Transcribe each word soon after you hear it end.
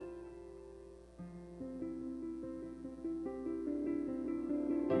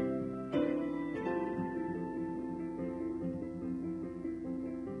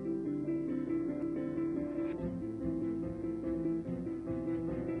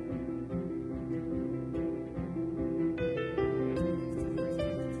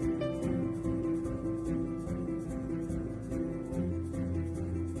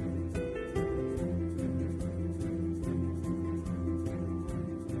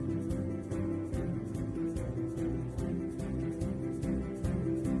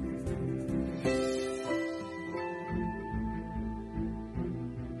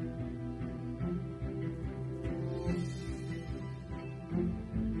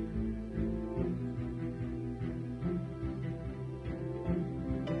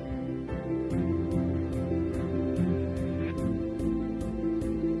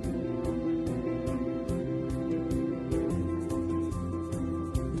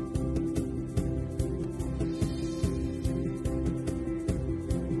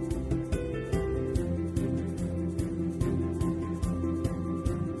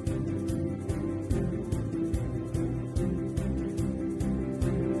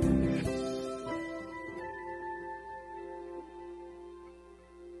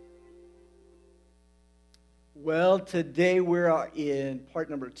Well, today we're in part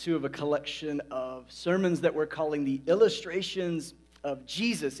number 2 of a collection of sermons that we're calling the Illustrations of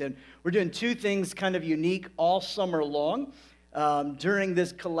Jesus. And we're doing two things kind of unique all summer long during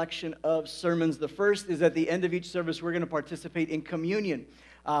this collection of sermons. The first is at the end of each service, we're going to participate in communion.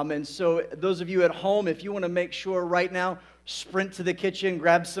 And so those of you at home, if you want to make sure right now, sprint to the kitchen,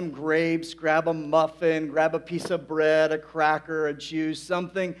 grab some grapes, grab a muffin, grab a piece of bread, a cracker, a juice,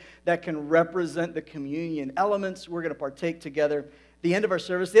 something that can represent the communion elements. We're going to partake together at the end of our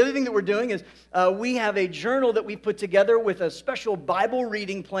service. The other thing that we're doing is we have a journal that we put together with a special Bible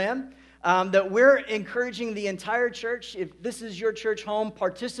reading plan that we're encouraging the entire church. If this is your church home,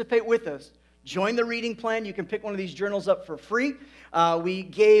 participate with us. Join the reading plan. You can pick one of these journals up for free. We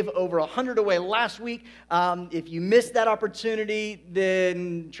gave over 100 away last week. If you missed that opportunity,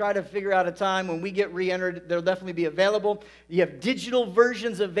 then try to figure out a time when we get re-entered. They'll definitely be available. You have digital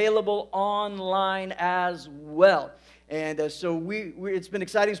versions available online as well. And so it's been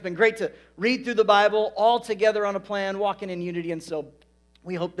exciting. It's been great to read through the Bible all together on a plan, walking in unity. And so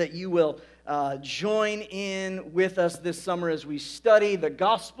we hope that you will join in with us this summer as we study the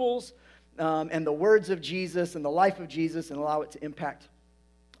Gospels and the words of Jesus and the life of Jesus and allow it to impact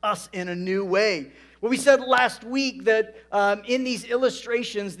us in a new way. Well, we said last week that in these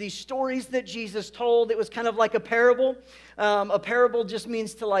illustrations, these stories that Jesus told, it was kind of like a parable. A parable just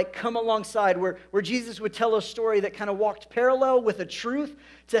means to like come alongside, where Jesus would tell a story that kind of walked parallel with a truth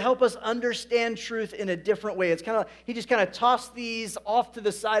to help us understand truth in a different way. It's kind of, he just kind of tossed these off to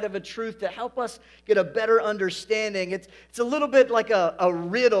the side of a truth to help us get a better understanding. It's a little bit like a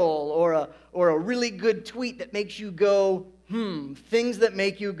riddle or a really good tweet that makes you go, things that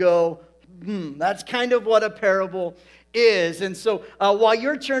make you go, that's kind of what a parable is. And so while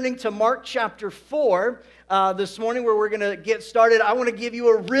you're turning to Mark chapter 4 this morning where we're going to get started, I want to give you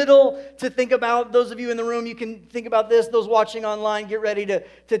a riddle to think about. Those of you in the room, you can think about this. Those watching online, get ready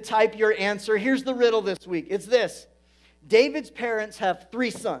to type your answer. Here's the riddle this week. It's this. David's parents have 3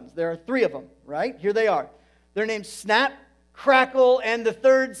 sons. There are 3 of them, right? Here they are. Their names Snap, Crackle, and the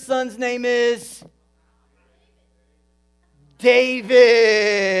third son's name is David.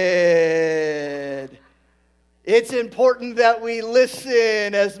 It's important that we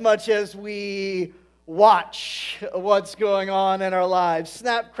listen as much as we watch what's going on in our lives.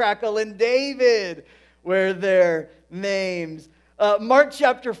 Snap, Crackle, and David were their names. Mark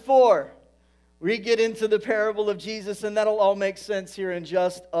chapter 4, we get into the parable of Jesus, and that'll all make sense here in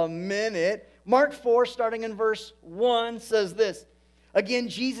just a minute. Mark 4, starting in verse 1, says this. Again,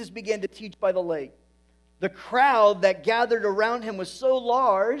 Jesus began to teach by the lake. The crowd that gathered around him was so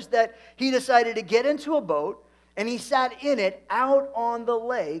large that he decided to get into a boat, and he sat in it out on the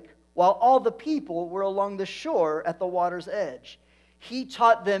lake while all the people were along the shore at the water's edge. He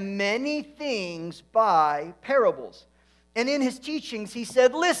taught them many things by parables. And in his teachings, he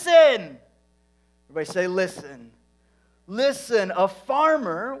said, listen. Everybody say, listen. Listen, a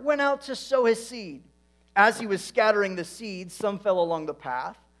farmer went out to sow his seed. As he was scattering the seeds, some fell along the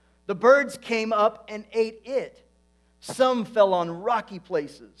path. The birds came up and ate it. Some fell on rocky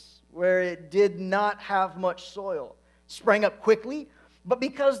places where it did not have much soil. Sprang up quickly, but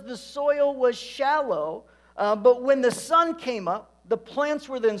because the soil was shallow, but when the sun came up, the plants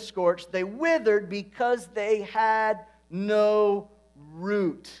were then scorched. They withered because they had no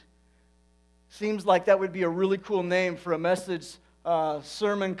root. Seems like that would be a really cool name for a message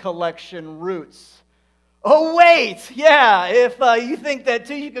sermon collection, Roots. Oh, wait, yeah, if you think that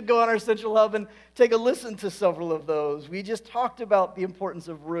too, you could go on our Central Hub and take a listen to several of those. We just talked about the importance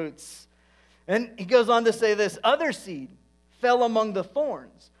of roots. And he goes on to say this, other seed fell among the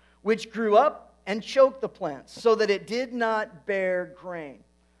thorns, which grew up and choked the plants, so that it did not bear grain.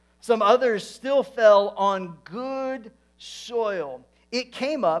 Some others still fell on good soil. It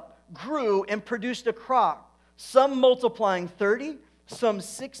came up, grew, and produced a crop, some multiplying 30, some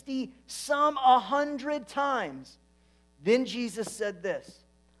 60, some 100 times. Then Jesus said this,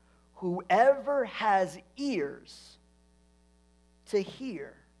 whoever has ears to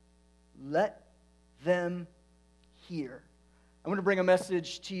hear, let them hear. I'm going to bring a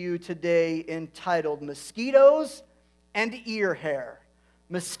message to you today entitled Mosquitoes and Ear Hair.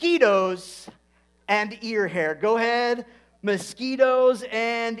 Mosquitoes and ear hair. Go ahead. Mosquitoes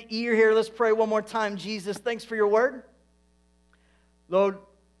and ear hair. Let's pray one more time. Jesus, thanks for your word. Lord,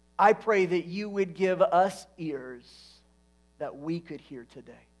 I pray that you would give us ears that we could hear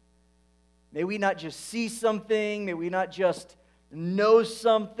today. May we not just see something, may we not just know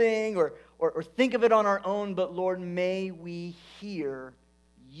something or think of it on our own, but Lord, may we hear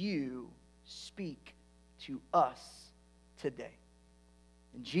you speak to us today.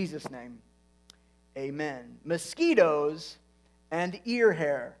 In Jesus' name, Amen. Mosquitoes and ear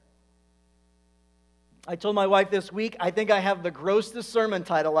hair. I told my wife this week, I think I have the grossest sermon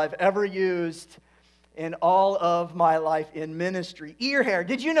title I've ever used in all of my life in ministry. Ear hair.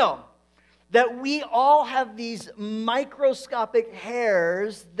 Did you know that we all have these microscopic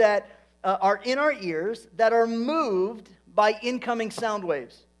hairs that are in our ears that are moved by incoming sound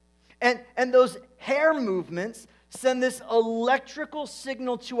waves? And those hair movements send this electrical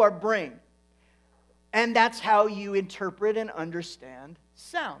signal to our brain. And that's how you interpret and understand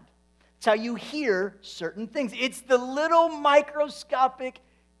sound. It's how you hear certain things. It's the little microscopic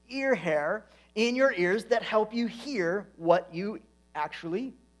ear hair in your ears that help you hear what you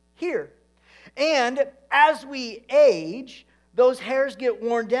actually hear. And as we age, those hairs get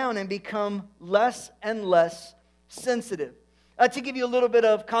worn down and become less and less sensitive. To give you a little bit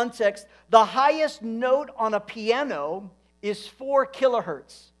of context, the highest note on a piano is 4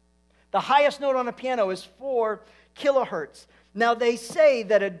 kilohertz. The highest note on a piano is 4 kilohertz. Now, they say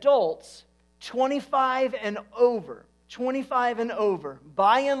that adults 25 and over,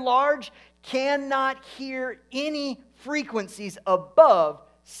 by and large, cannot hear any frequencies above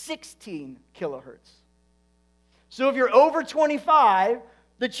 16 kilohertz. So if you're over 25,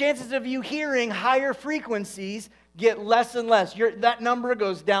 the chances of you hearing higher frequencies get less and less. That number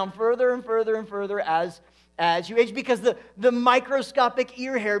goes down further and further and further as you age, because the microscopic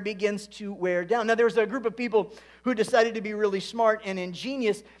ear hair begins to wear down. Now, there was a group of people who decided to be really smart and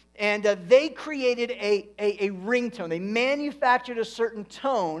ingenious, and they created a ringtone. They manufactured a certain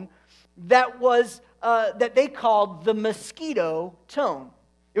tone that they called the mosquito tone.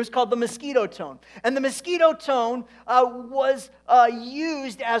 It was called the mosquito tone. And the mosquito tone was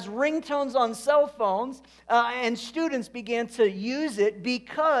used as ringtones on cell phones, and students began to use it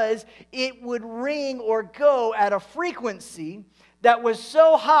because it would ring or go at a frequency that was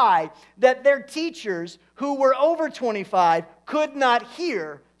so high that their teachers, who were over 25, could not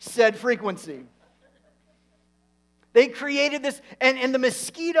hear said frequency. They created this, and the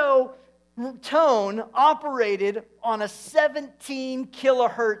mosquito tone operated on a 17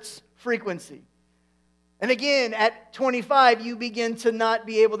 kilohertz frequency. And again, at 25, you begin to not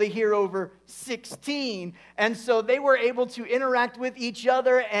be able to hear over 16. And so they were able to interact with each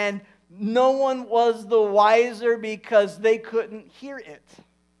other, and no one was the wiser because they couldn't hear it.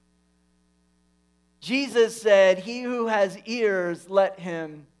 Jesus said, "He who has ears, let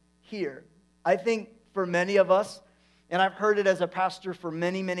him hear." I think for many of us, and I've heard it as a pastor for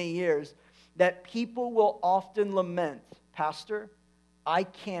many, many years, that people will often lament, "Pastor, I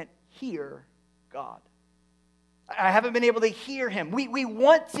can't hear God. I haven't been able to hear Him." We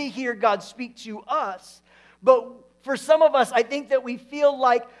want to hear God speak to us, but for some of us, I think that we feel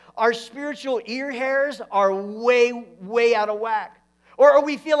like our spiritual ear hairs are way, way out of whack. Or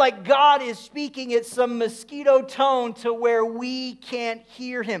we feel like God is speaking at some mosquito tone to where we can't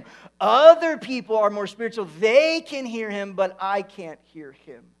hear Him. Other people are more spiritual. They can hear Him, but I can't hear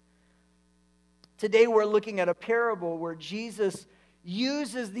Him. Today we're looking at a parable where Jesus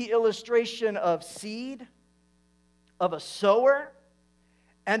uses the illustration of seed, of a sower,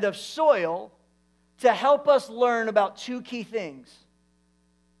 and of soil to help us learn about 2 key things: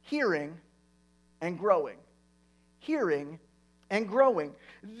 hearing and growing. Hearing and growing.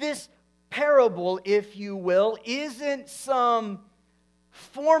 This parable, if you will, isn't some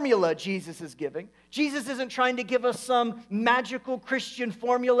formula Jesus is giving. Jesus isn't trying to give us some magical Christian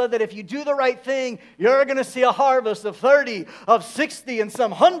formula that if you do the right thing, you're going to see a harvest of 30, of 60, and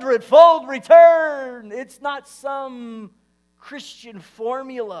some 100-fold return. It's not some Christian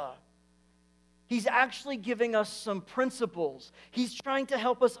formula. He's actually giving us some principles. He's trying to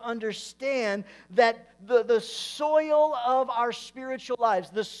help us understand that the soil of our spiritual lives,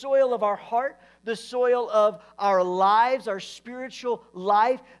 the soil of our heart, the soil of our lives, our spiritual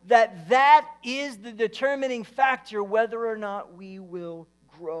life, that is the determining factor whether or not we will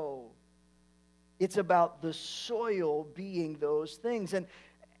grow. It's about the soil being those things.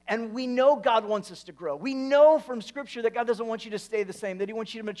 And we know God wants us to grow. We know from Scripture that God doesn't want you to stay the same, that He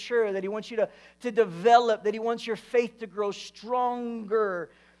wants you to mature, that He wants you to develop, that He wants your faith to grow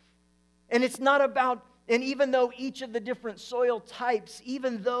stronger. And it's not about, and even though each of the different soil types,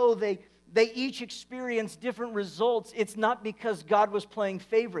 even though they each experience different results, it's not because God was playing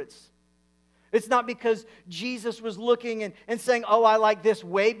favorites. It's not because Jesus was looking and saying, "Oh, I like this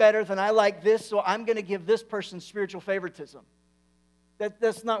way better than I like this, so I'm going to give this person spiritual favoritism."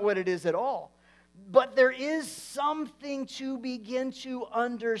 That's not what it is at all. But there is something to begin to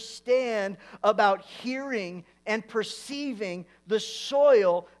understand about hearing and perceiving the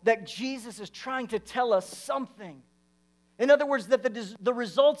soil that Jesus is trying to tell us something. In other words, that the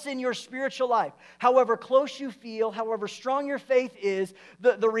results in your spiritual life, however close you feel, however strong your faith is,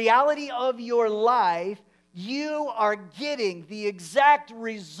 the reality of your life, you are getting the exact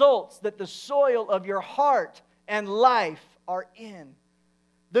results that the soil of your heart and life are in.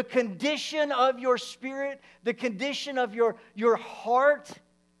 The condition of your spirit, the condition of your heart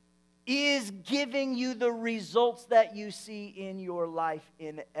is giving you the results that you see in your life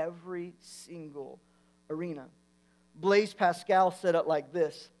in every single arena. Blaise Pascal said it like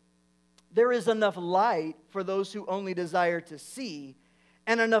this: there is enough light for those who only desire to see,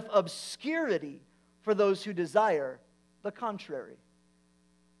 and enough obscurity for those who desire the contrary.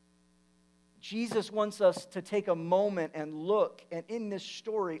 Jesus wants us to take a moment and look, and in this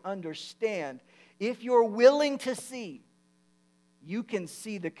story understand, if you're willing to see, you can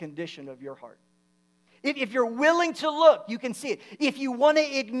see the condition of your heart. If you're willing to look, you can see it. If you want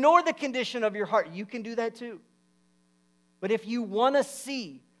to ignore the condition of your heart, you can do that too. But if you want to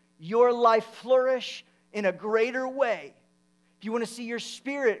see your life flourish in a greater way, if you want to see your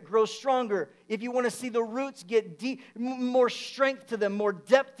spirit grow stronger, if you want to see the roots get deep, more strength to them, more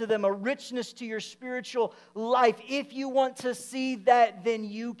depth to them, a richness to your spiritual life, if you want to see that, then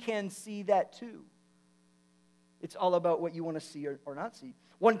you can see that too. It's all about what you want to see or not see.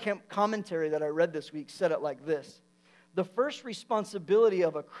 One commentary that I read this week said it like this: the first responsibility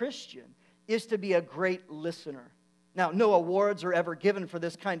of a Christian is to be a great listener. Now, no awards are ever given for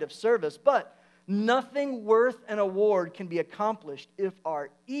this kind of service, but nothing worth an award can be accomplished if our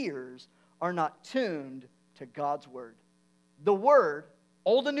ears are not tuned to God's Word. The Word,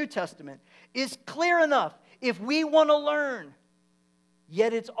 Old and New Testament, is clear enough if we want to learn,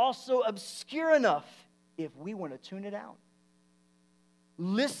 yet it's also obscure enough if we want to tune it out.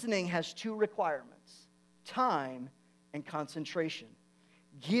 Listening has two requirements: time and concentration.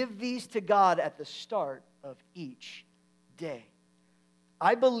 Give these to God at the start of each day.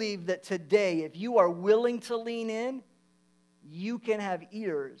 I believe that today, if you are willing to lean in, you can have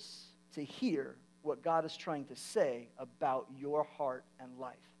ears to hear what God is trying to say about your heart and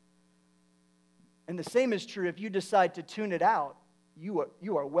life. And the same is true if you decide to tune it out.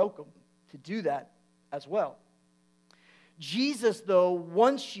 You are welcome to do that as well. Jesus, though,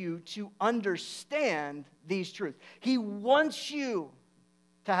 wants you to understand these truths. He wants you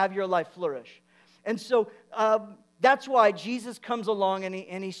to have your life flourish. And so that's why Jesus comes along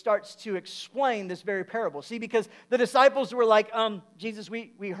and he starts to explain this very parable. See, because the disciples were like, Jesus,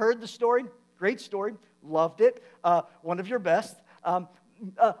 we heard the story, great story, loved it, one of your best.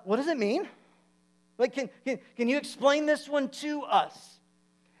 What does it mean? Like, can you explain this one to us?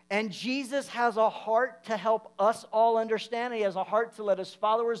 And Jesus has a heart to help us all understand. He has a heart to let his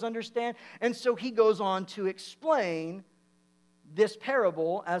followers understand. And so he goes on to explain this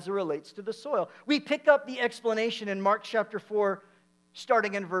parable as it relates to the soil. We pick up the explanation in Mark chapter 4,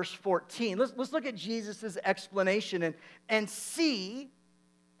 starting in verse 14. Let's look at Jesus' explanation and see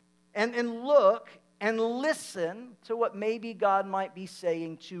and look and listen to what maybe God might be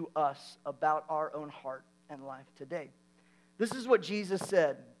saying to us about our own heart and life today. This is what Jesus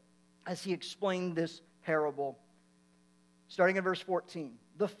said as he explained this parable, starting in verse 14.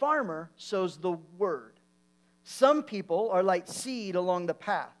 The farmer sows the word. Some people are like seed along the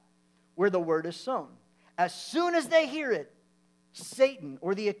path where the word is sown. As soon as they hear it, Satan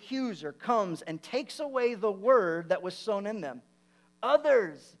or the accuser comes and takes away the word that was sown in them.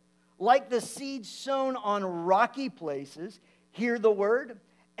 Others, like the seed sown on rocky places, hear the word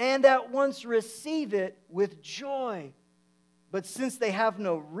and at once receive it with joy. But since they have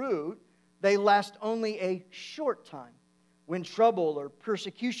no root, they last only a short time. When trouble or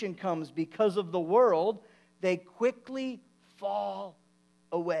persecution comes because of the world, they quickly fall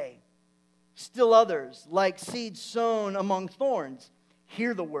away. Still others, like seeds sown among thorns,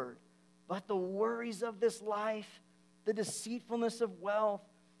 hear the word. But the worries of this life, the deceitfulness of wealth,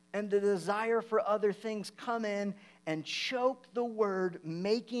 and the desire for other things come in and choke the word,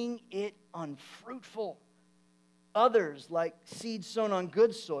 making it unfruitful. Others, like seeds sown on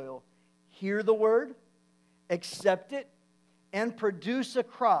good soil, hear the word, accept it, and produce a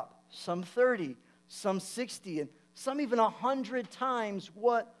crop, some 30, some 60, and some even 100 times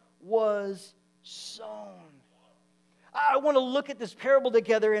what was sown. I want to look at this parable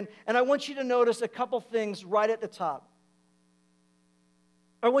together, and I want you to notice a couple things right at the top.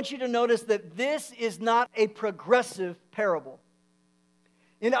 I want you to notice that this is not a progressive parable.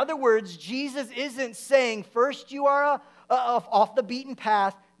 In other words, Jesus isn't saying first you are off the beaten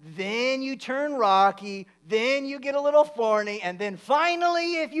path, then you turn rocky, then you get a little thorny, and then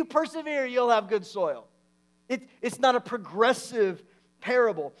finally, if you persevere, you'll have good soil. It's not a progressive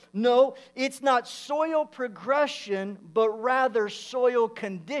parable. No, it's not soil progression, but rather soil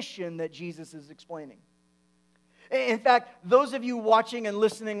condition that Jesus is explaining. In fact, those of you watching and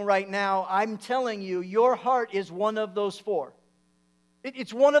listening right now, I'm telling you, your heart is one of those four.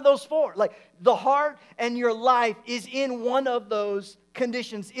 It's one of those four. Like the heart and your life is in one of those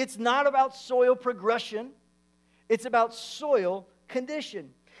conditions. It's not about soil progression. It's about soil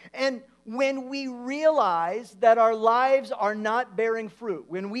condition. And when we realize that our lives are not bearing fruit,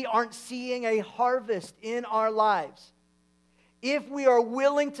 when we aren't seeing a harvest in our lives, if we are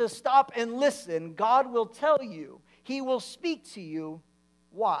willing to stop and listen, God will tell you, He will speak to you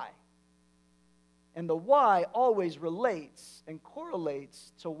why. And the why always relates and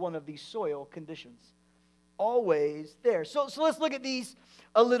correlates to one of these soil conditions. Always there. So let's look at these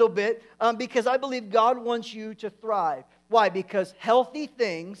a little bit because I believe God wants you to thrive. Why? Because healthy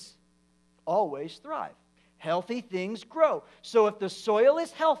things always thrive. Healthy things grow. So if the soil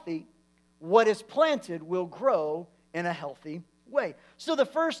is healthy, what is planted will grow in a healthy way. So the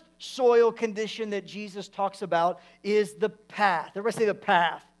first soil condition that Jesus talks about is the path. Everybody say the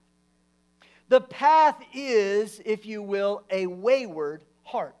path. The path is, if you will, a wayward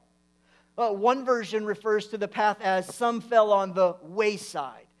heart. One version refers to the path as some fell on the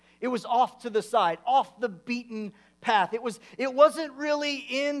wayside. It was off to the side, off the beaten path. It wasn't really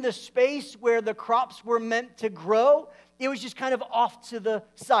in the space where the crops were meant to grow. It was just kind of off to the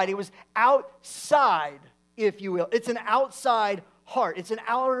side. It was outside, if you will. It's an outside heart. It's an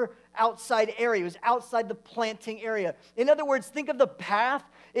outside area. It was outside the planting area. In other words, think of the path.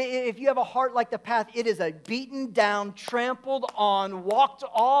 If you have a heart like the path, it is a beaten down, trampled on, walked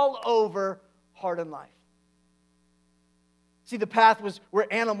all over heart and life. See, the path was where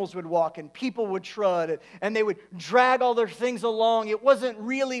animals would walk and people would trod and they would drag all their things along. It wasn't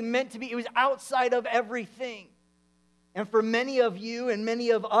really meant to be. It was outside of everything. And for many of you and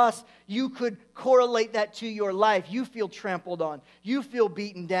many of us, you could correlate that to your life. You feel trampled on. You feel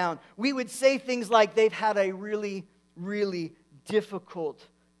beaten down. We would say things like they've had a really, really difficult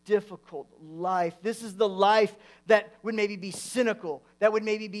life. This is the life that would maybe be cynical, that would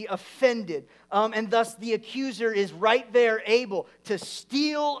maybe be offended. And thus the accuser is right there able to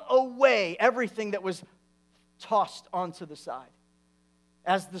steal away everything that was tossed onto the side.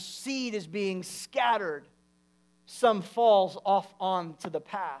 As the seed is being scattered, some falls off onto the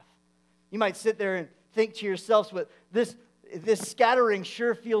path. You might sit there and think to yourselves, but this scattering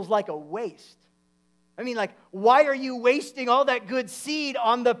sure feels like a waste. I mean, like, why are you wasting all that good seed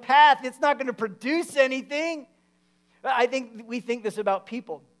on the path? It's not going to produce anything. I think we think this about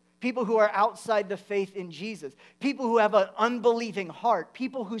people. People who are outside the faith in Jesus. People who have an unbelieving heart.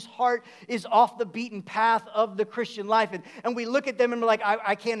 People whose heart is off the beaten path of the Christian life. And we look at them and we're like,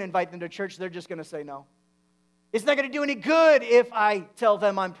 I can't invite them to church. They're just going to say no. It's not going to do any good if I tell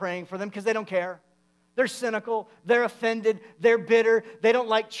them I'm praying for them because they don't care. They're cynical. They're offended. They're bitter. They don't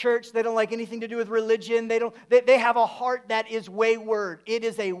like church. They don't like anything to do with religion. They have a heart that is wayward. It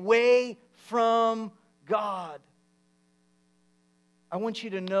is a way from God. I want you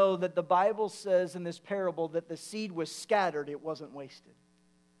to know that the Bible says in this parable that the seed was scattered. It wasn't wasted.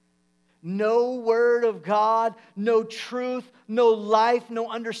 No word of God, no truth, no life, no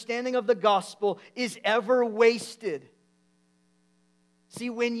understanding of the gospel is ever wasted. See,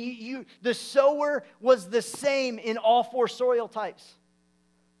 when the sower was the same in all four soil types.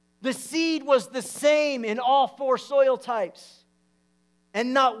 The seed was the same in all four soil types.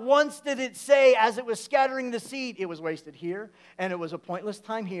 And not once did it say, as it was scattering the seed, it was wasted here, and it was a pointless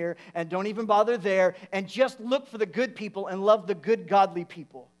time here, and don't even bother there, and just look for the good people and love the good, godly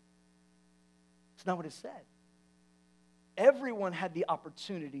people. It's not what it said. Everyone had the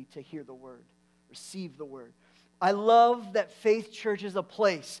opportunity to hear the word, receive the word. I love that Faith Church is a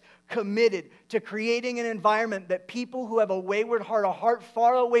place committed to creating an environment that people who have a wayward heart, a heart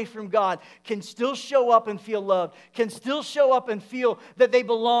far away from God, can still show up and feel loved, can still show up and feel that they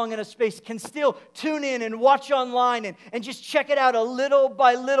belong in a space, can still tune in and watch online and just check it out a little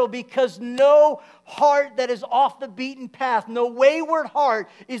by little, because no heart that is off the beaten path, no wayward heart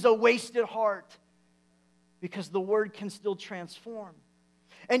is a wasted heart, because the word can still transform.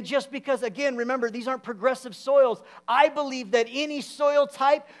 And just because, again, remember, these aren't progressive soils, I believe that any soil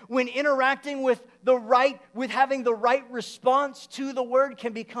type, when interacting with having the right response to the word,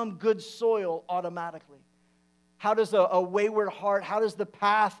 can become good soil automatically. How does a wayward heart, how does the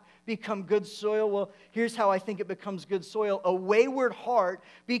path become good soil? Well, here's how I think it becomes good soil. A wayward heart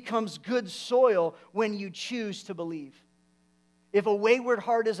becomes good soil when you choose to believe. If a wayward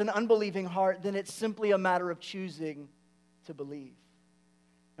heart is an unbelieving heart, then it's simply a matter of choosing to believe.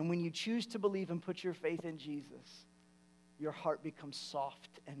 And when you choose to believe and put your faith in Jesus, your heart becomes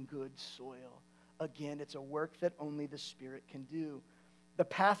soft and good soil. Again, it's a work that only the Spirit can do. The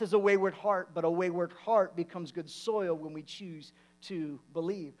path is a wayward heart, but a wayward heart becomes good soil when we choose to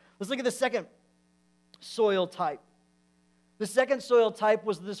believe. Let's look at the second soil type. The second soil type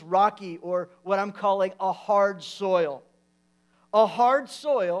was this rocky, or what I'm calling a hard soil. A hard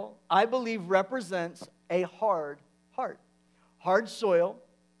soil, I believe, represents a hard heart. Hard soil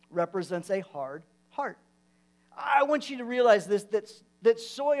represents a hard heart. I want you to realize this, that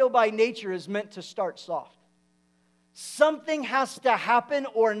soil by nature is meant to start soft. Something has to happen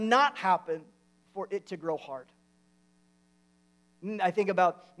or not happen for it to grow hard. I think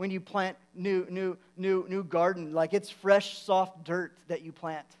about when you plant new garden, like it's fresh, soft dirt that you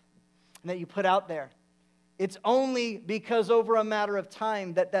plant and that you put out there. It's only because over a matter of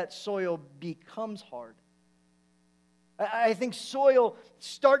time that soil becomes hard. I think soil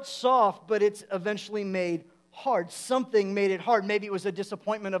starts soft, but it's eventually made hard. Something made it hard. Maybe it was a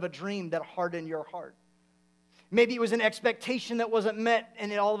disappointment of a dream that hardened your heart. Maybe it was an expectation that wasn't met,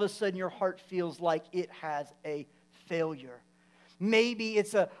 and all of a sudden your heart feels like it has a failure. Maybe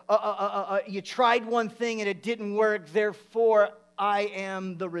it's you tried one thing and it didn't work, therefore I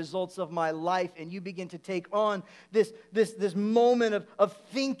am the results of my life. And you begin to take on this moment of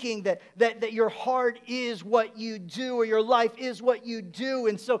thinking that your heart is what you do, or your life is what you do.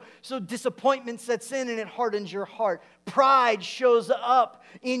 And so disappointment sets in and it hardens your heart. Pride shows up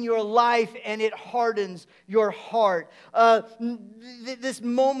in your life and it hardens your heart. This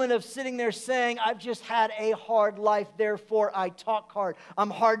moment of sitting there saying, I've just had a hard life, therefore I talk hard. I'm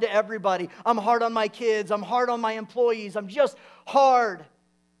hard to everybody. I'm hard on my kids. I'm hard on my employees. I'm just hard.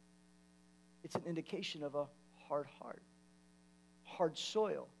 It's an indication of a hard heart, hard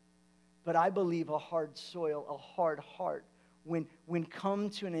soil. But I believe a hard soil, a hard heart, when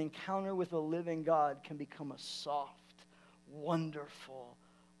come to an encounter with a living God, can become a soft, wonderful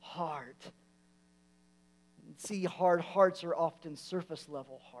heart. See, hard hearts are often surface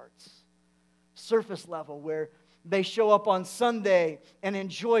level hearts. Surface level, where they show up on Sunday and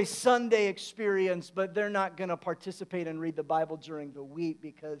enjoy Sunday experience, but they're not going to participate and read the Bible during the week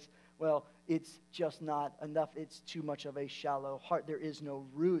because, well, it's just not enough. It's too much of a shallow heart. There is no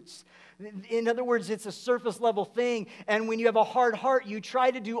roots. In other words, it's a surface level thing. And when you have a hard heart, you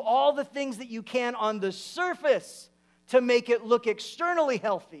try to do all the things that you can on the surface to make it look externally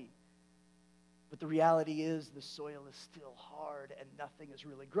healthy. But the reality is the soil is still hard and nothing is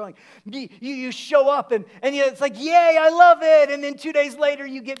really growing. You show up and it's like, yay, I love it. And then 2 days later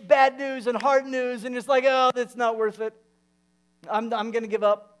you get bad news and hard news and it's like, oh, that's not worth it. I'm going to give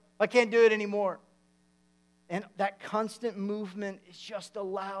up. I can't do it anymore. And that constant movement just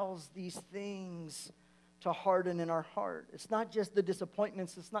allows these things to harden in our heart. It's not just the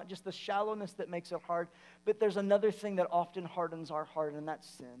disappointments. It's not just the shallowness that makes it hard. But there's another thing that often hardens our heart, and that's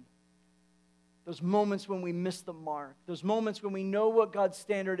sin. Those moments when we miss the mark. Those moments when we know what God's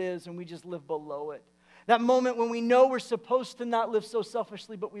standard is and we just live below it. That moment when we know we're supposed to not live so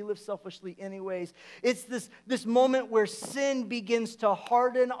selfishly, but we live selfishly anyways. It's this moment where sin begins to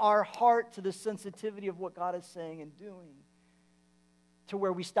harden our heart to the sensitivity of what God is saying and doing. To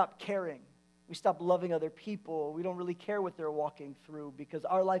where we stop caring. We stop loving other people. We don't really care what they're walking through because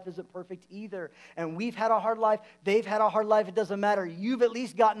our life isn't perfect either. And we've had a hard life. They've had a hard life. It doesn't matter. You've at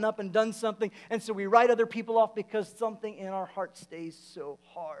least gotten up and done something. And so we write other people off because something in our heart stays so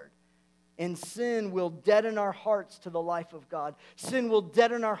hard. And sin will deaden our hearts to the life of God. Sin will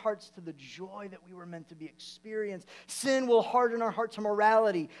deaden our hearts to the joy that we were meant to be experienced. Sin will harden our heart to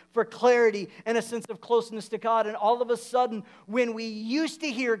morality, for clarity, and a sense of closeness to God. And all of a sudden, when we used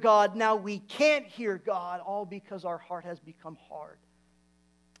to hear God, now we can't hear God, all because our heart has become hard.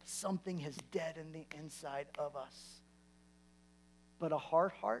 Something has deadened the inside of us. But a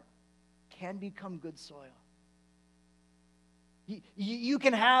hard heart can become good soil. You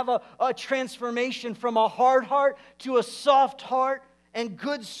can have a transformation from a hard heart to a soft heart and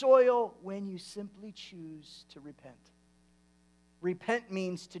good soil when you simply choose to repent. Repent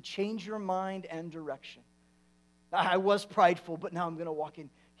means to change your mind and direction. I was prideful, but now I'm going to walk in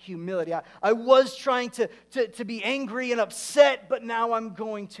humility. I was trying to be angry and upset, but now I'm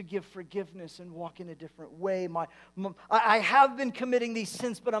going to give forgiveness and walk in a different way. I have been committing these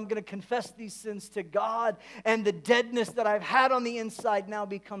sins, but I'm going to confess these sins to God, and the deadness that I've had on the inside now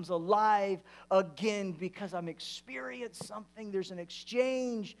becomes alive again because I'm experiencing something. There's an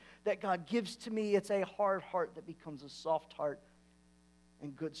exchange that God gives to me. It's a hard heart that becomes a soft heart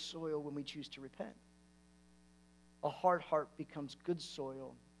and good soil when we choose to repent. A hard heart becomes good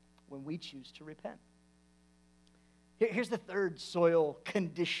soil when we choose to repent. Here's the third soil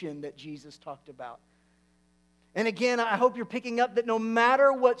condition that Jesus talked about. And again, I hope you're picking up that no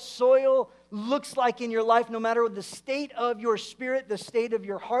matter what soil looks like in your life, no matter the state of your spirit, the state of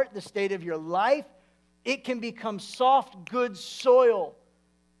your heart, the state of your life, it can become soft, good soil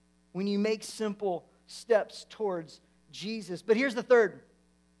when you make simple steps towards Jesus. But here's the third.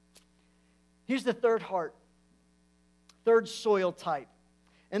 Here's the third heart, third soil type.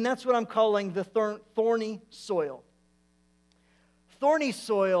 And that's what I'm calling the thorny soil. Thorny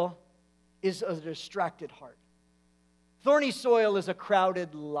soil is a distracted heart. Thorny soil is a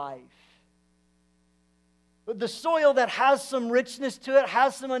crowded life. The soil that has some richness to it,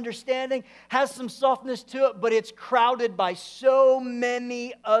 has some understanding, has some softness to it, but it's crowded by so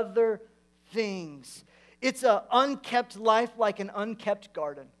many other things. It's an unkept life, like an unkept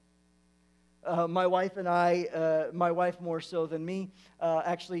garden. My wife and I, my wife more so than me,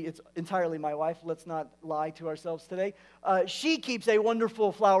 actually it's entirely my wife, let's not lie to ourselves today. She keeps a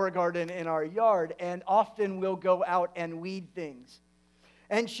wonderful flower garden in our yard, and often we'll go out and weed things.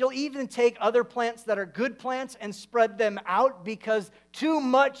 And she'll even take other plants that are good plants and spread them out because too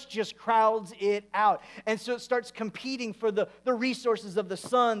much just crowds it out. And so it starts competing for the resources of the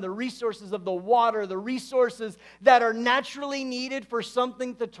sun, the resources of the water, the resources that are naturally needed for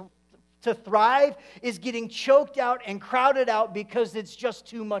something to thrive is getting choked out and crowded out because it's just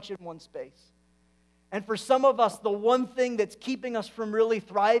too much in one space. And for some of us, the one thing that's keeping us from really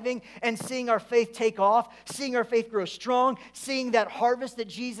thriving and seeing our faith take off, seeing our faith grow strong, seeing that harvest that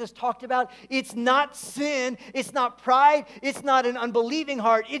Jesus talked about, it's not sin, it's not pride, it's not an unbelieving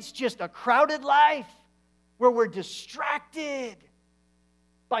heart, it's just a crowded life where we're distracted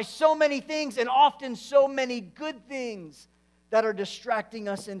by so many things and often so many good things that are distracting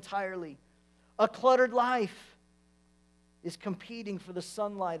us entirely. A cluttered life is competing for the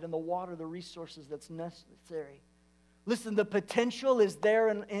sunlight and the water, the resources that's necessary. Listen, the potential is there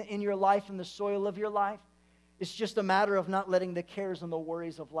in your life, in the soil of your life. It's just a matter of not letting the cares and the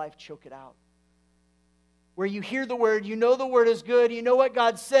worries of life choke it out. Where you hear the word, you know the word is good, you know what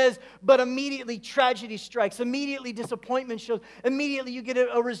God says, but immediately tragedy strikes, immediately disappointment shows, immediately you get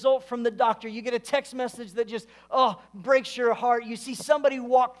a result from the doctor, you get a text message that just, breaks your heart. You see somebody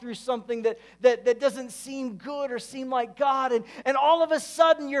walk through something that doesn't seem good or seem like God, and all of a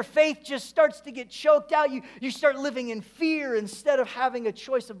sudden your faith just starts to get choked out. You start living in fear instead of having a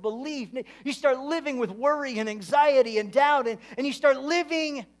choice of belief. You start living with worry and anxiety and doubt, and you start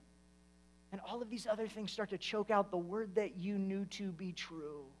living. And all of these other things start to choke out the word that you knew to be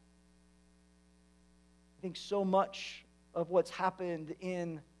true. I think so much of what's happened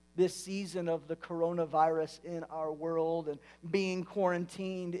in this season of the coronavirus in our world and being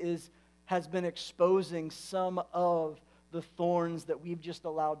quarantined has been exposing some of the thorns that we've just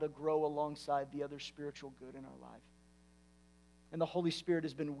allowed to grow alongside the other spiritual good in our life. And the Holy Spirit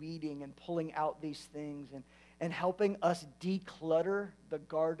has been weeding and pulling out these things and helping us declutter the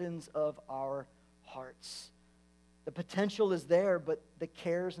gardens of our hearts. The potential is there, but the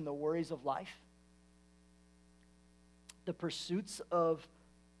cares and the worries of life, the pursuits of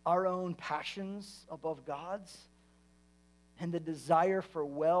our own passions above God's, and the desire for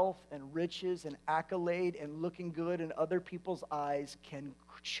wealth and riches and accolade and looking good in other people's eyes can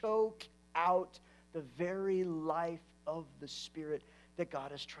choke out the very life of the Spirit that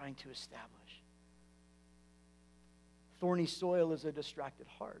God is trying to establish. Thorny soil is a distracted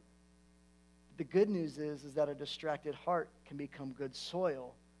heart. The good news is that a distracted heart can become good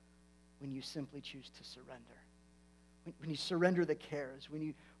soil when you simply choose to surrender. When you surrender the cares,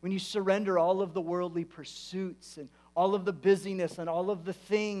 when you surrender all of the worldly pursuits and all of the busyness and all of the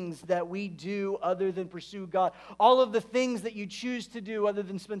things that we do other than pursue God, all of the things that you choose to do other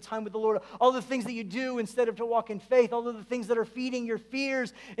than spend time with the Lord, all the things that you do instead of to walk in faith, all of the things that are feeding your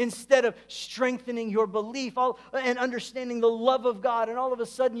fears instead of strengthening your belief, and understanding the love of God, and all of a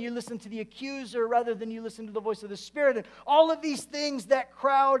sudden you listen to the accuser rather than you listen to the voice of the Spirit, and all of these things that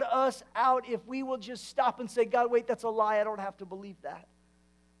crowd us out if we will just stop and say, God, wait, that's a lie, I don't have to believe that.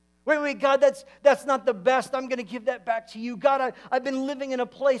 Wait, God, that's not the best. I'm going to give that back to you. God, I've been living in a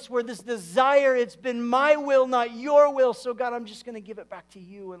place where this desire, it's been my will, not your will. So, God, I'm just going to give it back to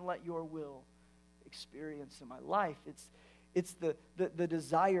you and let your will experience in my life. It's the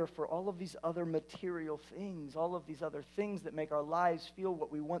desire for all of these other material things, all of these other things that make our lives feel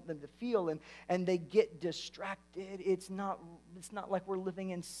what we want them to feel, and they get distracted. It's not like we're living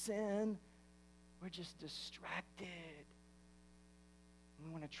in sin. We're just distracted. We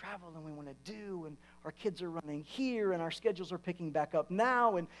want to travel and we want to do, and our kids are running here, and our schedules are picking back up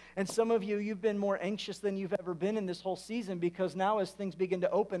now. And some of you, you've been more anxious than you've ever been in this whole season, because now as things begin to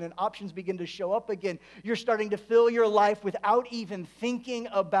open and options begin to show up again, you're starting to fill your life without even thinking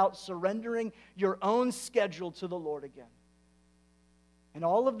about surrendering your own schedule to the Lord again. And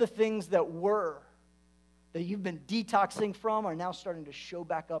all of the things that you've been detoxing from are now starting to show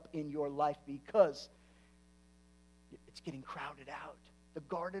back up in your life because it's getting crowded out. The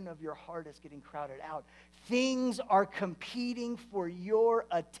garden of your heart is getting crowded out. Things are competing for your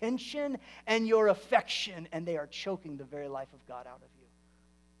attention and your affection, and they are choking the very life of God out of you.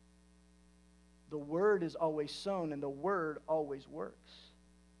 The word is always sown, and the word always works.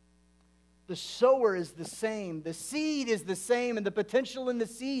 The sower is the same. The seed is the same, and the potential in the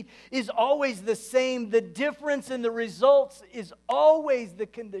seed is always the same. The difference in the results is always the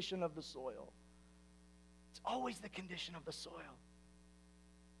condition of the soil. It's always the condition of the soil.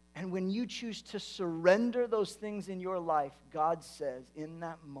 And when you choose to surrender those things in your life, God says, in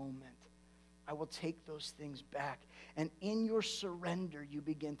that moment, I will take those things back. And in your surrender, you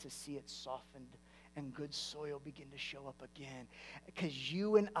begin to see it softened and good soil begin to show up again. Because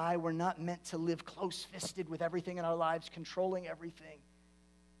you and I were not meant to live close-fisted with everything in our lives, controlling everything.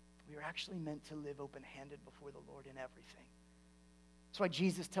 We were actually meant to live open-handed before the Lord in everything. That's why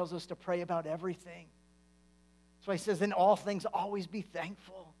Jesus tells us to pray about everything. That's why he says, in all things, always be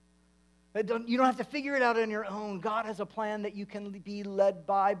thankful. You don't have to figure it out on your own. God has a plan that you can be led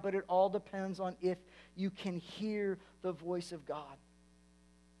by, but it all depends on if you can hear the voice of God.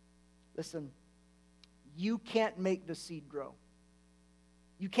 Listen, you can't make the seed grow.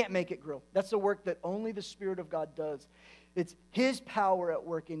 You can't make it grow. That's the work that only the Spirit of God does. It's His power at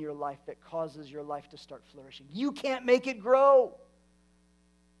work in your life that causes your life to start flourishing. You can't make it grow,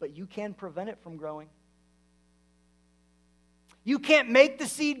 but you can prevent it from growing. You can't make the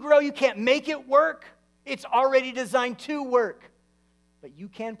seed grow. You can't make it work. It's already designed to work. But you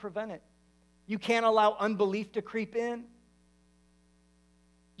can prevent it. You can't allow unbelief to creep in.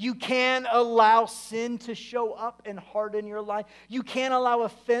 You can allow sin to show up and harden your life. You can't allow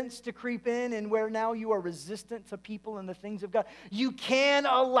offense to creep in and where now you are resistant to people and the things of God. You can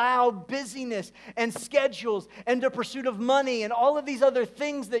allow busyness and schedules and the pursuit of money and all of these other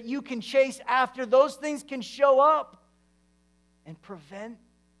things that you can chase after. Those things can show up and prevent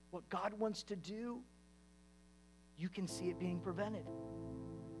what God wants to do. You can see it being prevented.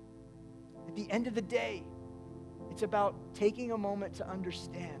 At the end of the day, it's about taking a moment to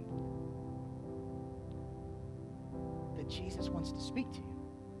understand that Jesus wants to speak to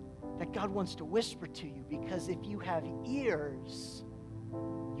you, that God wants to whisper to you, because if you have ears,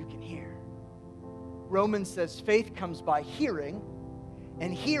 you can hear. Romans says faith comes by hearing,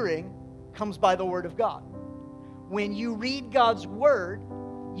 and hearing comes by the Word of God. When you read God's Word,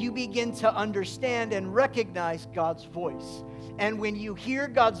 you begin to understand and recognize God's voice. And when you hear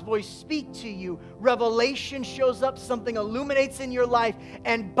God's voice speak to you, revelation shows up, something illuminates in your life,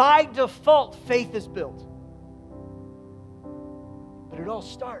 and by default, faith is built. But it all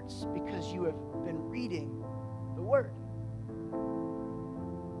starts because you have been reading the Word.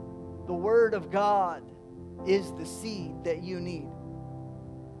 The Word of God is the seed that you need.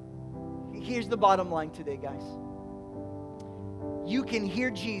 Here's the bottom line today, guys. You can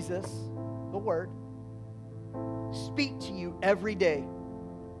hear Jesus, the Word, speak to you every day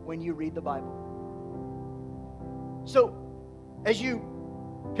when you read the Bible. So, as you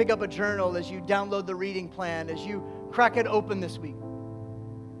pick up a journal, as you download the reading plan, as you crack it open this week,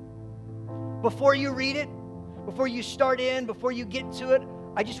 before you read it, before you start in, before you get to it,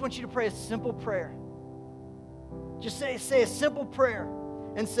 I just want you to pray a simple prayer. Just say a simple prayer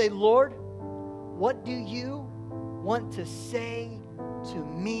and say, Lord, what do you want to say to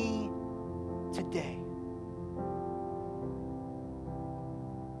me today?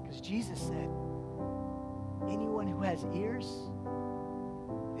 Because Jesus said, anyone who has ears,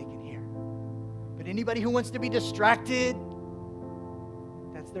 they can hear. But anybody who wants to be distracted,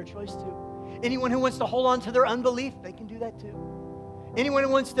 that's their choice too. Anyone who wants to hold on to their unbelief, they can do that too. Anyone who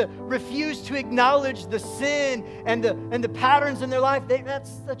wants to refuse to acknowledge the sin and the patterns in their life,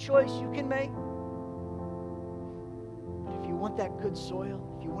 that's the choice you can make. But if you want that good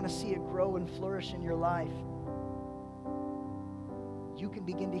soil, if you want to see it grow and flourish in your life, you can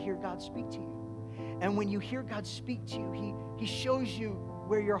begin to hear God speak to you. And when you hear God speak to you, He shows you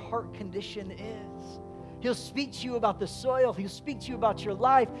where your heart condition is. He'll speak to you about the soil. He'll speak to you about your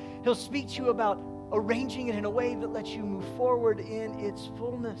life. He'll speak to you about arranging it in a way that lets you move forward in its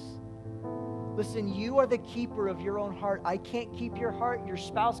fullness. Listen, you are the keeper of your own heart. I can't keep your heart. Your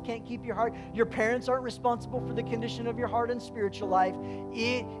spouse can't keep your heart. Your parents aren't responsible for the condition of your heart and spiritual life.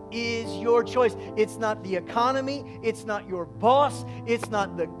 It is your choice. It's not the economy. It's not your boss. It's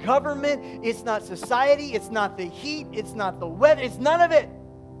not the government. It's not society. It's not the heat. It's not the weather. It's none of it.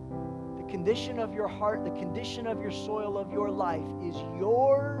 The condition of your heart, the condition of your soil of your life is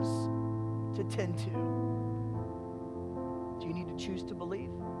yours to tend to. Do you need to choose to believe?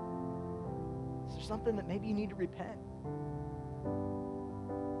 Is there something that maybe you need to repent?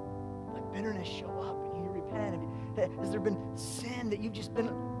 Like bitterness show up and you need to repent. Has there been sin that you've just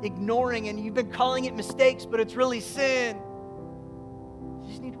been ignoring and you've been calling it mistakes, but it's really sin? You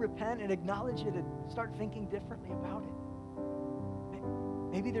just need to repent and acknowledge it and start thinking differently about it.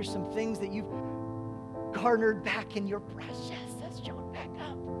 Maybe there's some things that you've garnered back in your precious that's showing back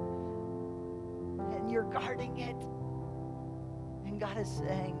up. And you're guarding it. And God is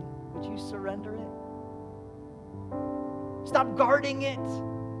saying, would you surrender it? Stop guarding it.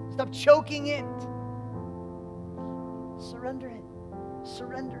 Stop choking it. Surrender it.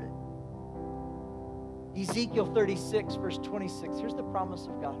 Surrender it. Ezekiel 36, verse 26. Here's the promise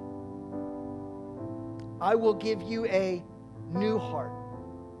of God. I will give you a new heart,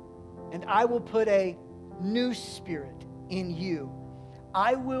 and I will put a new spirit in you.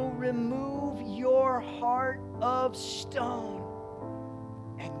 I will remove your heart of stone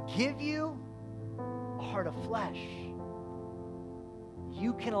and give you a heart of flesh.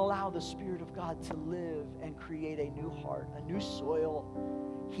 You can allow the Spirit of God to live and create a new heart, a new soil.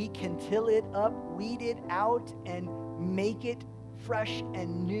 He can till it up, weed it out, and make it fresh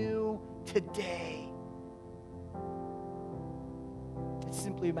and new today. It's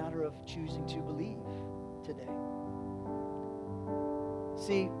simply a matter of choosing to believe today.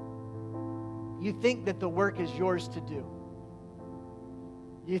 See, you think that the work is yours to do.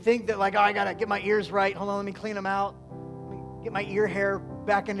 You think that like, oh, I got to get my ears right. Hold on, let me clean them out. Let me get my ear hair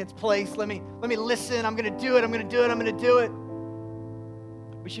back in its place. Let me listen. I'm going to do it. I'm going to do it. I'm going to do it.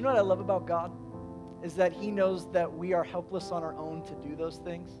 But you know what I love about God? Is that He knows that we are helpless on our own to do those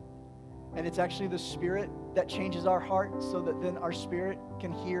things. And it's actually the Spirit that changes our heart so that then our spirit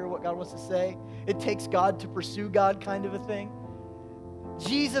can hear what God wants to say. It takes God to pursue God kind of a thing.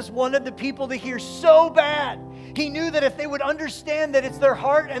 Jesus wanted the people to hear so bad. He knew that if they would understand that it's their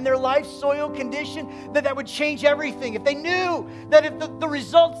heart and their life soil condition, that would change everything. If they knew that if the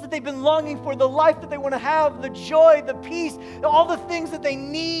results that they've been longing for, the life that they want to have, the joy, the peace, all the things that they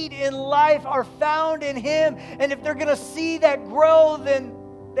need in life are found in Him. And if they're going to see that grow, then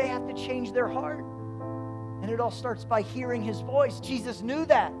they have to change their heart. And it all starts by hearing His voice. Jesus knew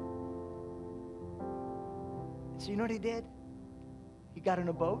that. So you know what He did? He got in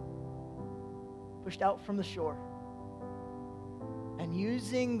a boat, pushed out from the shore, and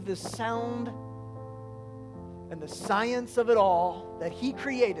using the sound and the science of it all that He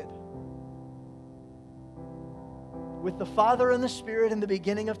created with the Father and the Spirit in the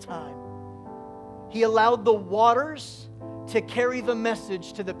beginning of time, He allowed the waters to carry the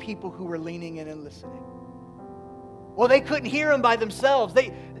message to the people who were leaning in and listening. Well, they couldn't hear Him by themselves.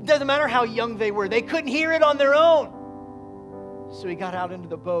 It doesn't matter how young they were. They couldn't hear it on their own. So He got out into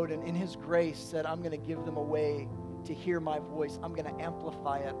the boat and in His grace said, I'm going to give them a way to hear my voice. I'm going to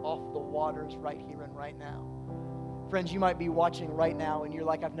amplify it off the waters right here and right now. Friends, you might be watching right now and you're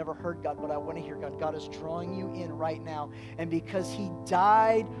like, I've never heard God, but I want to hear God. God is drawing you in right now. And because He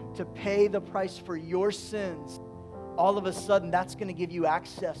died to pay the price for your sins, all of a sudden, that's going to give you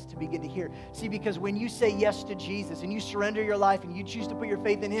access to begin to hear. See, because when you say yes to Jesus and you surrender your life and you choose to put your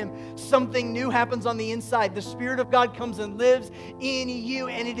faith in Him, something new happens on the inside. The Spirit of God comes and lives in you,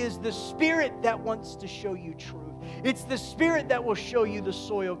 and it is the Spirit that wants to show you truth. It's the Spirit that will show you the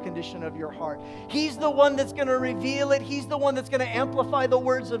soil condition of your heart. He's the one that's going to reveal it. He's the one that's going to amplify the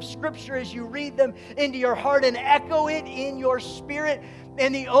words of Scripture as you read them into your heart and echo it in your spirit.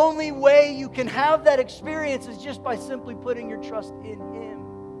 And the only way you can have that experience is just by simply putting your trust in Him.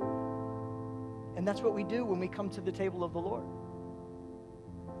 And that's what we do when we come to the table of the Lord.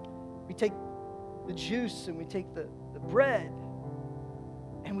 We take the juice and we take the bread,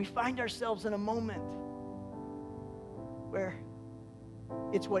 and we find ourselves in a moment where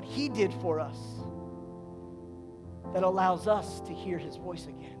it's what He did for us that allows us to hear His voice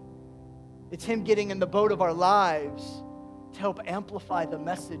again. It's Him getting in the boat of our lives to help amplify the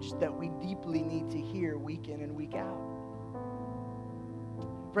message that we deeply need to hear week in and week out.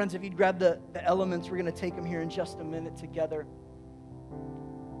 Friends, if you'd grab the elements, we're going to take them here in just a minute together.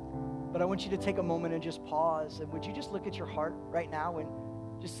 But I want you to take a moment and just pause. And would you just look at your heart right now and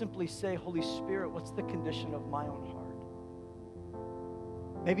just simply say, Holy Spirit, what's the condition of my own heart?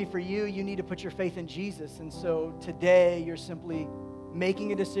 Maybe for you, you need to put your faith in Jesus. And so today, you're simply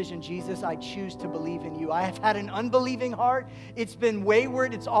making a decision. Jesus, I choose to believe in you. I have had an unbelieving heart. It's been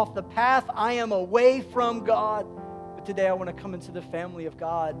wayward. It's off the path. I am away from God. But today, I want to come into the family of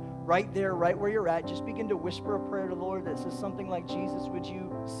God. Right there, right where you're at, just begin to whisper a prayer to the Lord that says something like, Jesus, would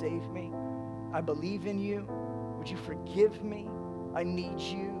you save me? I believe in you. Would you forgive me? I need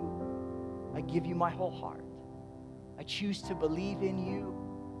you. I give you my whole heart. I choose to believe in you,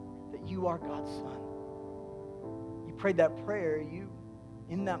 that you are God's son. You prayed that prayer. You,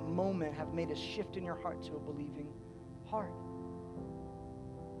 in that moment, have made a shift in your heart to a believing heart.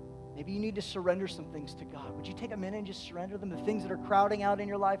 Maybe you need to surrender some things to God. Would you take a minute and just surrender them? The things that are crowding out in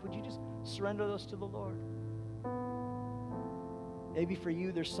your life, would you just surrender those to the Lord? Maybe for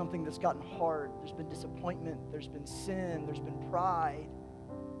you, there's something that's gotten hard. There's been disappointment. There's been sin. There's been pride.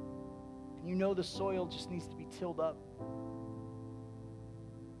 And you know the soil just needs to be tilled up.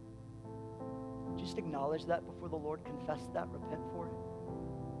 Just acknowledge that before the Lord. Confess that. Repent for it.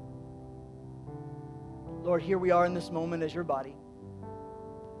 Lord, here we are in this moment as your body,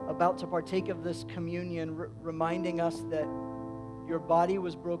 about to partake of this communion, reminding us that your body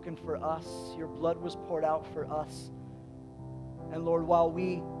was broken for us. Your blood was poured out for us. And Lord, while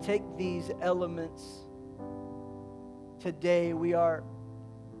we take these elements today, we are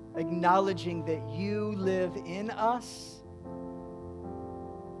acknowledging that you live in us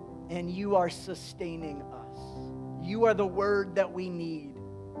and you are sustaining us. You are the word that we need.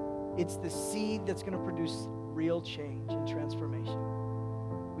 It's the seed that's going to produce real change and transformation.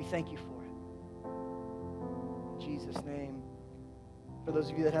 We thank you for it. In Jesus' name. For those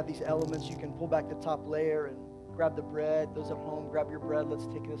of you that have these elements, you can pull back the top layer and grab the bread. Those at home, grab your bread. Let's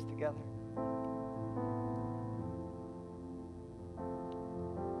take this together.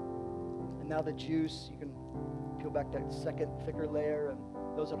 And now the juice, you can peel back that second thicker layer. And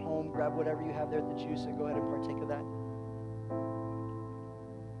those at home, grab whatever you have there at the juice and go ahead and partake of that.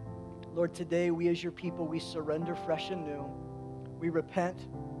 Lord, today we as your people, we surrender fresh and new. We repent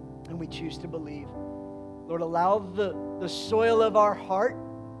and we choose to believe. Lord, allow the soil of our heart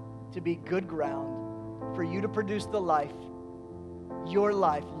to be good ground for you to produce the life, your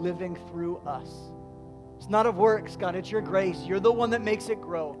life living through us. It's not of works, God, it's your grace. You're the one that makes it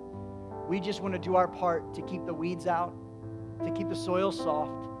grow. We just want to do our part to keep the weeds out, to keep the soil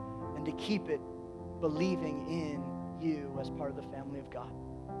soft, and to keep it believing in you as part of the family of God.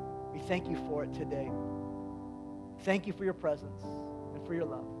 We thank you for it today. Thank you for your presence and for your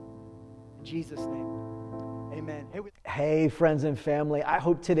love. In Jesus' name, amen. Hey, friends and family, I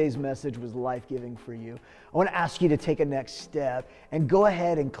hope today's message was life-giving for you. I want to ask you to take a next step and go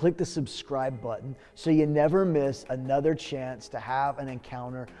ahead and click the subscribe button so you never miss another chance to have an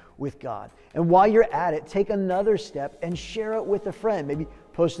encounter with God. And while you're at it, take another step and share it with a friend. Maybe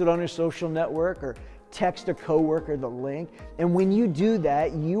post it on your social network or text a coworker the link. And when you do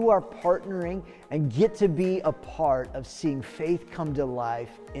that, you are partnering and get to be a part of seeing faith come to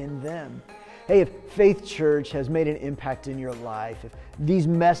life in them. Hey, if Faith Church has made an impact in your life, if these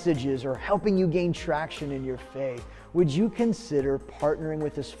messages are helping you gain traction in your faith, would you consider partnering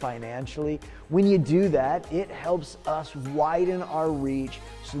with us financially? When you do that, it helps us widen our reach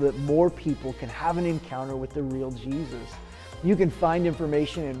so that more people can have an encounter with the real Jesus. You can find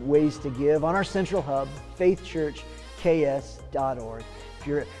information and ways to give on our central hub, faithchurchks.org.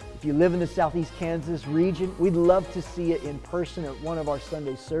 If you live in the Southeast Kansas region, we'd love to see you in person at one of our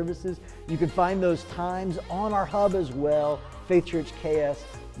Sunday services. You can find those times on our hub as well,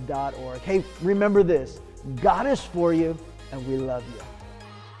 faithchurchks.org. Hey, remember this, God is for you and we love you.